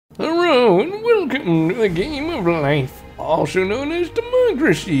Hello and welcome to the game of life, also known as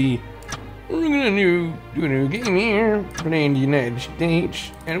democracy. We're gonna do a new game here, playing the United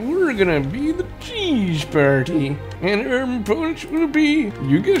States, and we're gonna be the cheese party, and our opponents will be,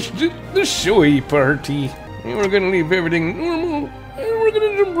 you guessed it, the soy party. And we're gonna leave everything normal, and we're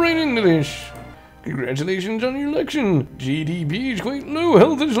gonna jump right into this. Congratulations on your election. GDP is quite low,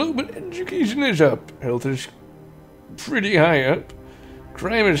 health is low, but education is up. Health is pretty high up.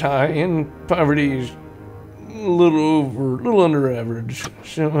 Crime is high, and poverty is a little under average.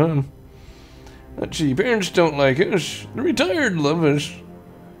 So, let's see, parents don't like us, the retired love us,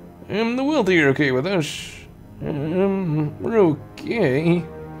 and the wealthy are okay with us. We're okay.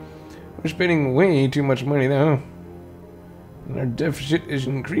 We're spending way too much money, though. And our deficit is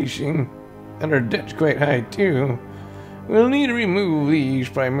increasing, and our debt's quite high, too. We'll need to remove these,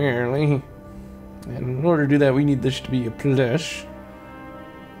 primarily. And in order to do that, we need this to be a plus.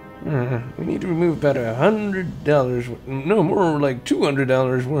 We need to remove about $100, no, more like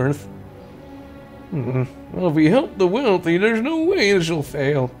 $200 worth. Well, if we help the wealthy, there's no way this will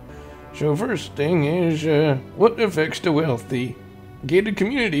fail. So first thing is, what affects the wealthy? Gated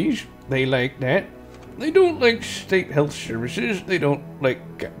communities, they like that. They don't like state health services, they don't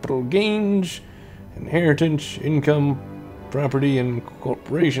like capital gains, inheritance, income, property, and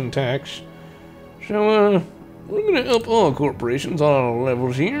corporation tax. So, we're gonna help all corporations on all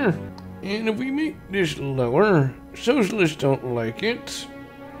levels here. And if we make this lower, socialists don't like it.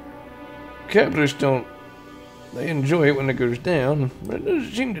 Capitalists don't. They enjoy it when it goes down, but it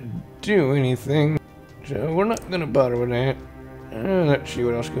doesn't seem to do anything. So we're not gonna bother with that. Let's see,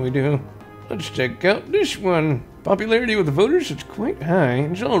 what else can we do? Let's check out this one. Popularity with the voters, it's quite high.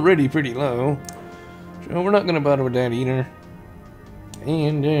 It's already pretty low. So we're not gonna bother with that either.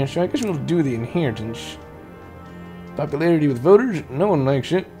 And so I guess we'll do the inheritance. Popularity with voters, no one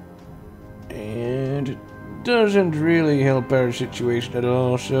likes it. And it doesn't really help our situation at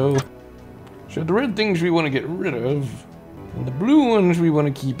all, so the red things we want to get rid of, and the blue ones we want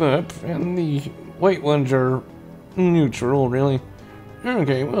to keep up, and the white ones are neutral, really.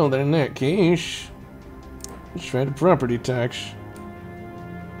 Okay, well then in that case, let's try the property tax.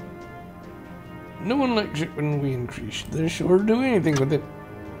 No one likes it when we increase this or do anything with it.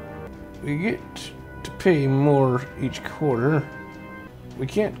 We get to pay more each quarter. We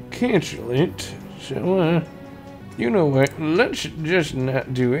can't cancel it, so you know what, let's just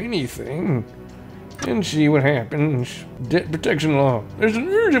not do anything and see what happens. Debt protection law. There's an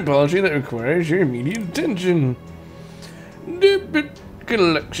urgent policy that requires your immediate attention. Debt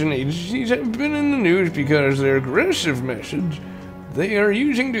collection agencies have been in the news because their aggressive methods they are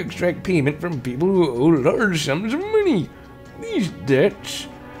using to extract payment from people who owe large sums of money. These debt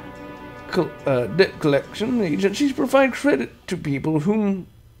collection agencies provide credit to people whom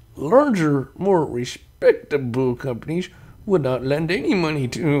larger, more respectable companies would not lend any money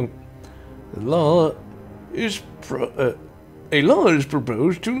to. A law is proposed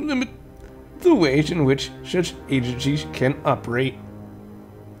to limit the ways in which such agencies can operate.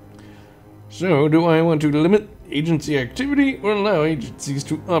 So, do I want to limit agency activity or allow agencies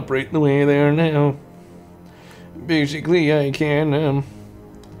to operate the way they are now? Basically, I can.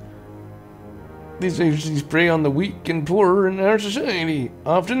 These agencies prey on the weak and poor in our society,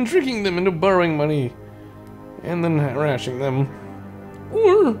 often tricking them into borrowing money and then harassing them.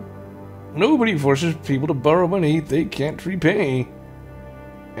 Or nobody forces people to borrow money they can't repay.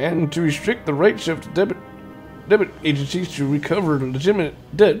 And to restrict the rights of debit agencies to recover legitimate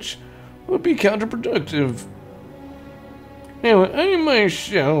debts would be counterproductive. Now, I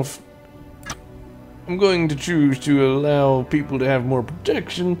myself am going to choose to allow people to have more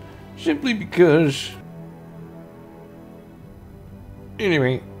protection simply because...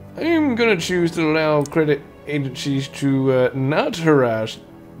 Anyway, I am going to choose to allow credit agencies to not harass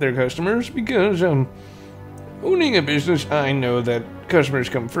their customers because, owning a business, I know that customers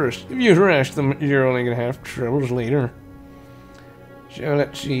come first. If you harass them, you're only going to have troubles later. So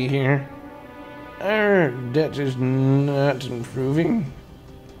let's see here. Our debt is not improving.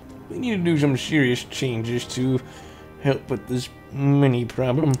 We need to do some serious changes to help with this money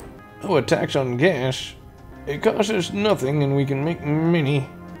problem. Oh, a tax on gas. It costs us nothing and we can make money.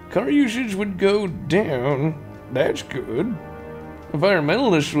 Car usage would go down. That's good.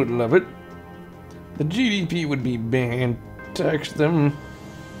 Environmentalists would love it. The GDP would be banned. Tax them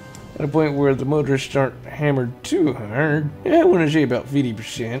at a point where the motorists aren't hammered too hard. I want to say about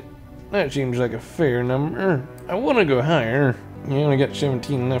 50%. That seems like a fair number. I want to go higher. You only got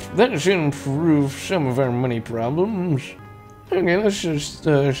 17 left. That should improve some of our money problems. Okay, let's just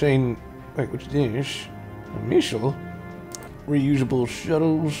say, wait, what's this? Initial? reusable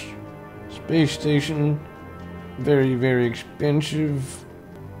shuttles, space station, very, very expensive.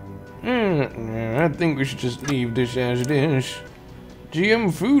 I think we should just leave this as it is.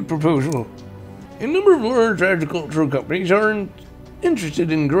 GM food proposal. A number of large agricultural companies are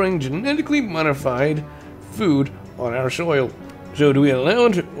interested in growing genetically modified food on our soil. So do we allow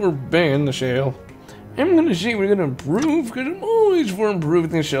it or ban the sale? I'm gonna say we're gonna improve, because I'm always for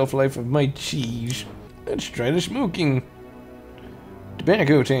improving the shelf life of my cheese. Let's try the smoking.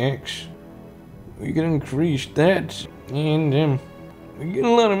 Tobacco tax. We can increase that, and we get a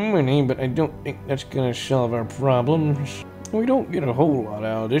lot of money, but I don't think that's gonna solve our problems. We don't get a whole lot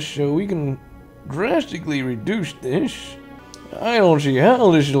out of this, so we can drastically reduce this. I don't see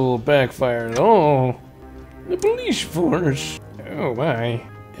how this will backfire at all. The police force. Oh my.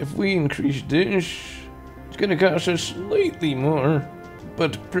 If we increase this, it's gonna cost us slightly more,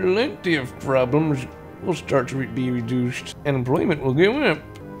 but plenty of problems will start to be reduced, and employment will go up.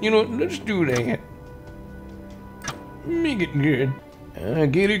 You know what, let's do that. Make it good.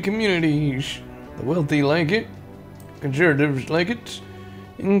 Gated communities. The wealthy like it. Conservatives like it.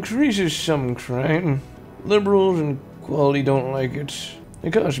 Increases some crime. Liberals and quality don't like it.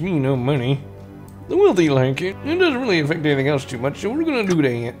 It costs me no money. The wealthy like it. It doesn't really affect anything else too much, so we're gonna do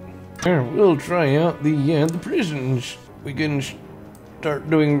that. We'll try out the prisons. We can start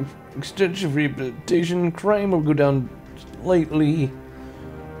doing extensive rehabilitation. Crime will go down slightly.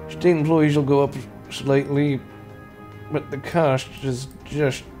 State employees will go up slightly. But the cost is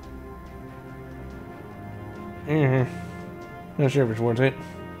just... not sure if it's worth it.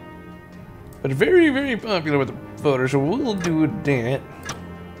 But very, very popular with the voters, so we'll do that.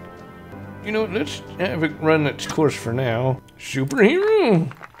 You know, let's have it run its course for now. Superhero!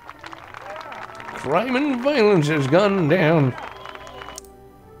 Crime and violence has gone down.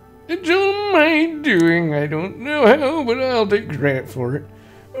 It's all my doing. I don't know how, but I'll take credit for it.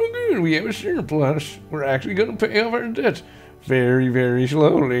 Oh good, we have a surplus. We're actually going to pay off our debts very, very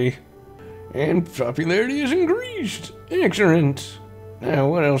slowly. And popularity has increased. Excellent. Now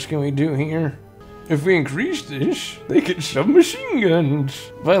what else can we do here? If we increase this, they get submachine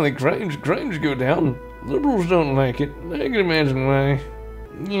guns. Violent crimes go down. Liberals don't like it. I can imagine why.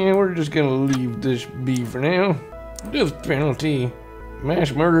 Yeah, we're just gonna leave this be for now. Death penalty.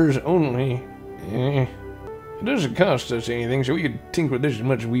 Mass murders only. It doesn't cost us anything, so we can tinker with this as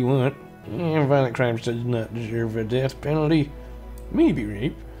much as we want. Violent crimes does not deserve a death penalty. Maybe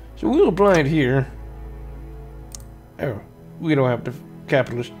rape. So we'll apply it here. Oh, we don't have the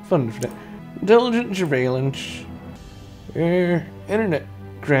capitalist fund for that. Intelligent surveillance. Internet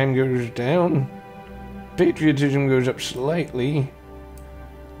crime goes down. Patriotism goes up slightly.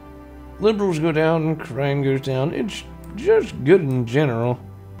 Liberals go down, crime goes down. It's just good in general.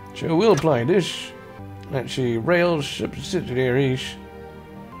 So we'll apply this. Let's see, rails, subsidiaries.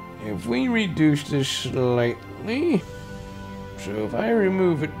 If we reduce this slightly, so if I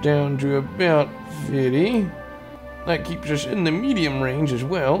remove it down to about 50, that keeps us in the medium range as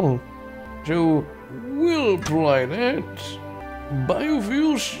well. So we'll apply that.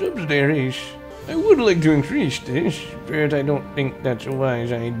 Biofuel subsidiaries. I would like to increase this, but I don't think that's a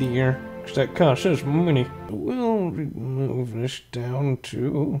wise idea, because that costs us money. We'll remove this down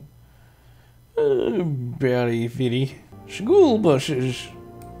to about 50. School buses.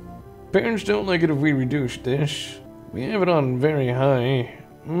 Parents don't like it if we reduce this. We have it on very high.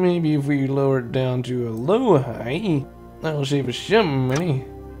 Maybe if we lower it down to a low high, that'll save us some money.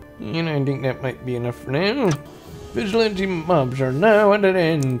 And I think that might be enough for now. Vigilante mobs are now at an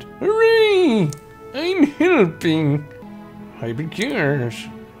end. Hooray! I'm helping. Hybrid cars.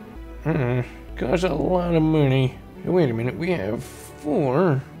 Costs a lot of money. Wait a minute, we have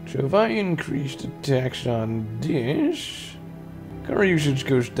 4. So if I increase the tax on this, car usage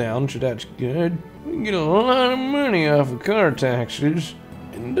goes down, so that's good. We can get a lot of money off of car taxes.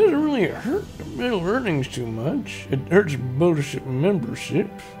 And it doesn't really hurt the middle earnings too much. It hurts motorship membership,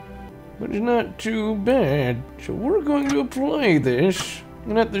 but it's not too bad. So we're going to apply this,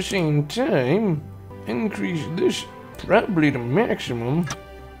 and at the same time, increase this probably to maximum.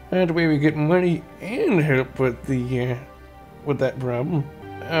 That way we get money and help with the with that problem.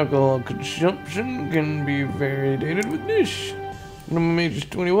 Alcohol consumption can be validated with this. Minimum age is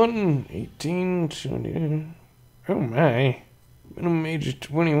 21, 18, 20. Oh my. Minimum age is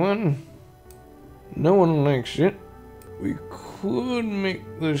 21. No one likes it. We could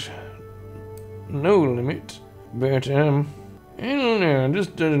make this no limit, but I don't know, it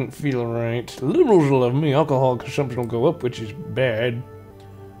just doesn't feel right. Liberals will love me, alcohol consumption will go up, which is bad.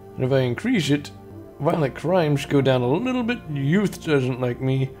 And if I increase it, violent crimes go down a little bit, youth doesn't like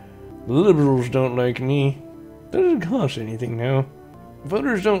me, liberals don't like me. Doesn't cost anything now.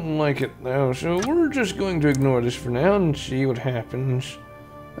 Voters don't like it though, so we're just going to ignore this for now and see what happens.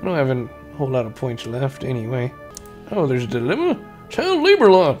 I don't have a whole lot of points left anyway. Oh, there's a dilemma? Child labor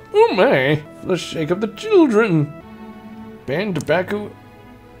law! Oh my! Let's shake up the children! Ban tobacco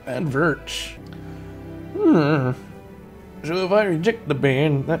adverts. So if I reject the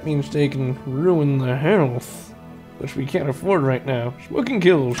ban, that means they can ruin the health, which we can't afford right now. Smoking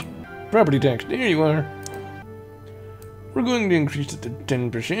kills. Property tax, there you are. We're going to increase it to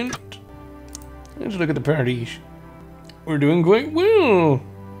 10%. Let's look at the parties. We're doing quite well.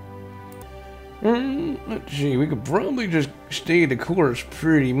 Let's see, we could probably just stay the course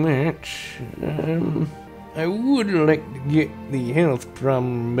pretty much. I would like to get the health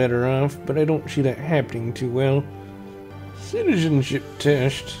problem better off, but I don't see that happening too well. Citizenship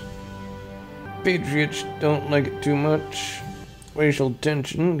test. Patriots don't like it too much. Racial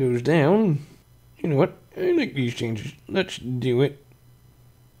tension goes down. You know what? I like these changes. Let's do it.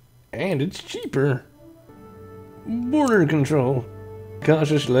 And it's cheaper. Border control.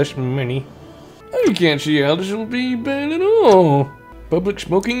 Costs us less money. I can't see how this will be bad at all. Public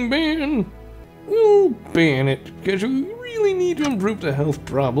smoking ban. We'll ban it because we really need to improve the health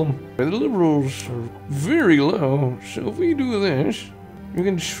problem. The liberals are very low, so if we do this, you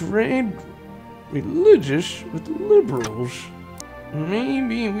can trade religious with the liberals.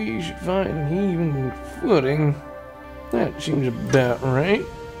 Maybe we should find an even footing. That seems about right.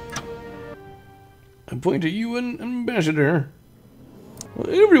 Appoint a UN ambassador. Well,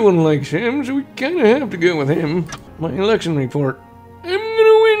 everyone likes him, so we kinda have to go with him. My election report. I'm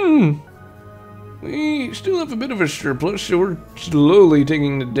gonna win! We still have a bit of a surplus, so we're slowly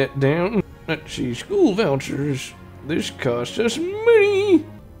taking the debt down. Let's see, school vouchers. This costs us money!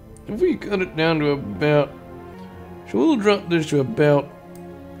 If we cut it down to about... So we'll drop this to about...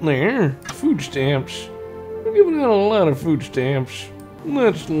 there. Food stamps. We're giving out a lot of food stamps.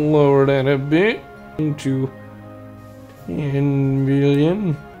 Let's lower that a bit. To 10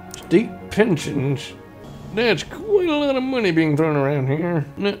 billion. State pensions. That's quite a lot of money being thrown around here.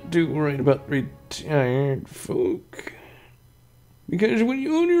 Not too worried about retired folk. Because when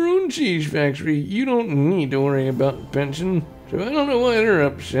you own your own cheese factory, you don't need to worry about pension. So I don't know why they're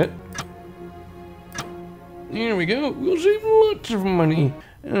upset. There we go. We'll save lots of money.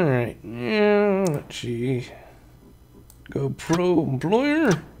 Alright, yeah, let's see. Go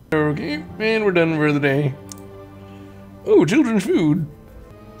pro-employer. Okay, and we're done for the day. Oh, children's food.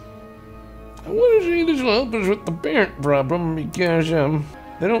 I want to say this will help us with the parent problem because,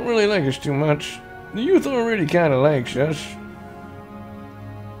 they don't really like us too much. The youth already kind of likes us.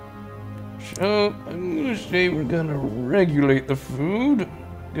 So, I'm going to say we're going to regulate the food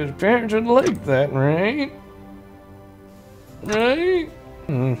because parents would like that, right? Right?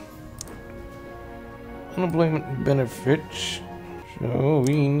 Unemployment benefits. So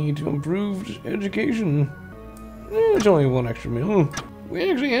we need to improve education. It's only one extra meal.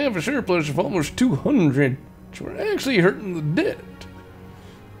 We actually have a surplus of almost 200. So we're actually hurting the debt.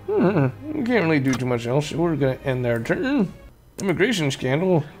 We can't really do too much else, so we're gonna end our turn. Immigration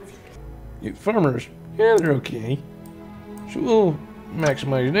scandal. You farmers. Yeah, they're okay. So we'll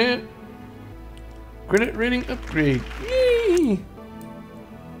maximize that. Credit rating upgrade. Yay!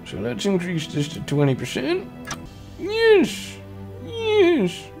 So let's increase this to 20%. Yes!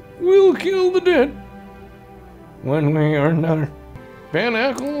 Yes! We'll kill the debt. One way or another. Ban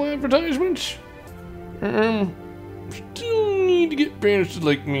alcohol advertisements? Still need to get parents to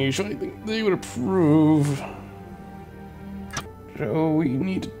like me, so I think they would approve. So we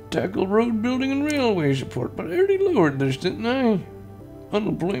need to tackle road building and railway support, but I already lowered this, didn't I?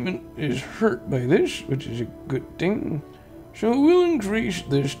 Unemployment is hurt by this, which is a good thing. So we'll increase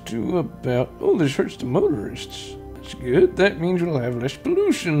this to about... Oh, this hurts the motorists. That's good. That means we'll have less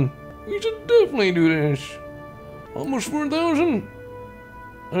pollution. We should definitely do this. Almost 4,000.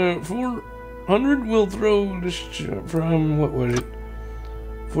 400. We'll throw this from, what was it?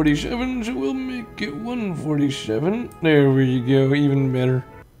 47, so we'll make it 147. There we go, even better.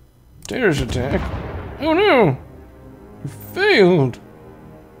 Terrorist attack. Oh no! We failed!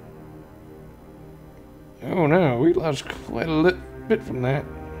 Oh no, we lost quite a bit from that.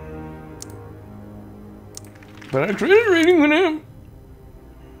 But our credit rating went up.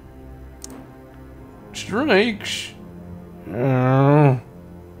 Strikes. Oh.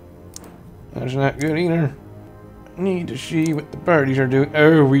 That's not good either. Need to see what the parties are doing.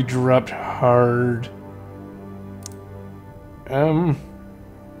 Oh, we dropped hard.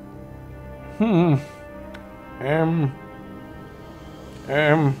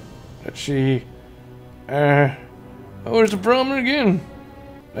 Let's see. Oh, there's the problem again.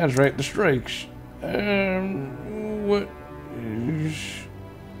 That's right, the strikes. What is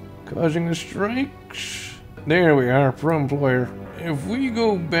causing the strikes? There we are, pro employer. If we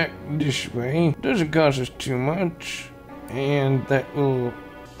go back this way, it doesn't cost us too much, and that will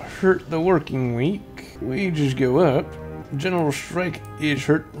hurt the working week. Wages go up. General strike is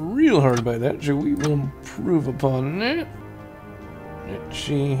hurt real hard by that, so we will improve upon that. Let's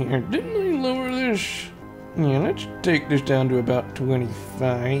see here. Didn't I lower this? Yeah, let's take this down to about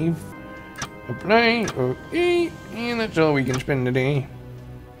 25. Apply. Okay. And that's all we can spend today.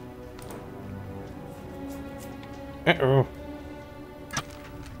 Uh-oh.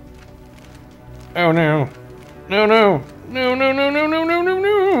 Oh no. No, no. No, no, no, no, no, no, no,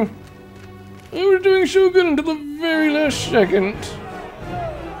 no. I was doing so good until the very last second.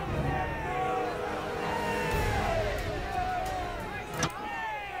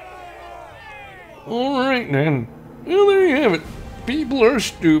 Alright then. Well, there you have it. People are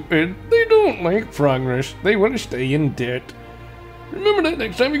stupid. They don't like progress. They want to stay in debt. Remember that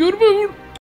next time you go to vote.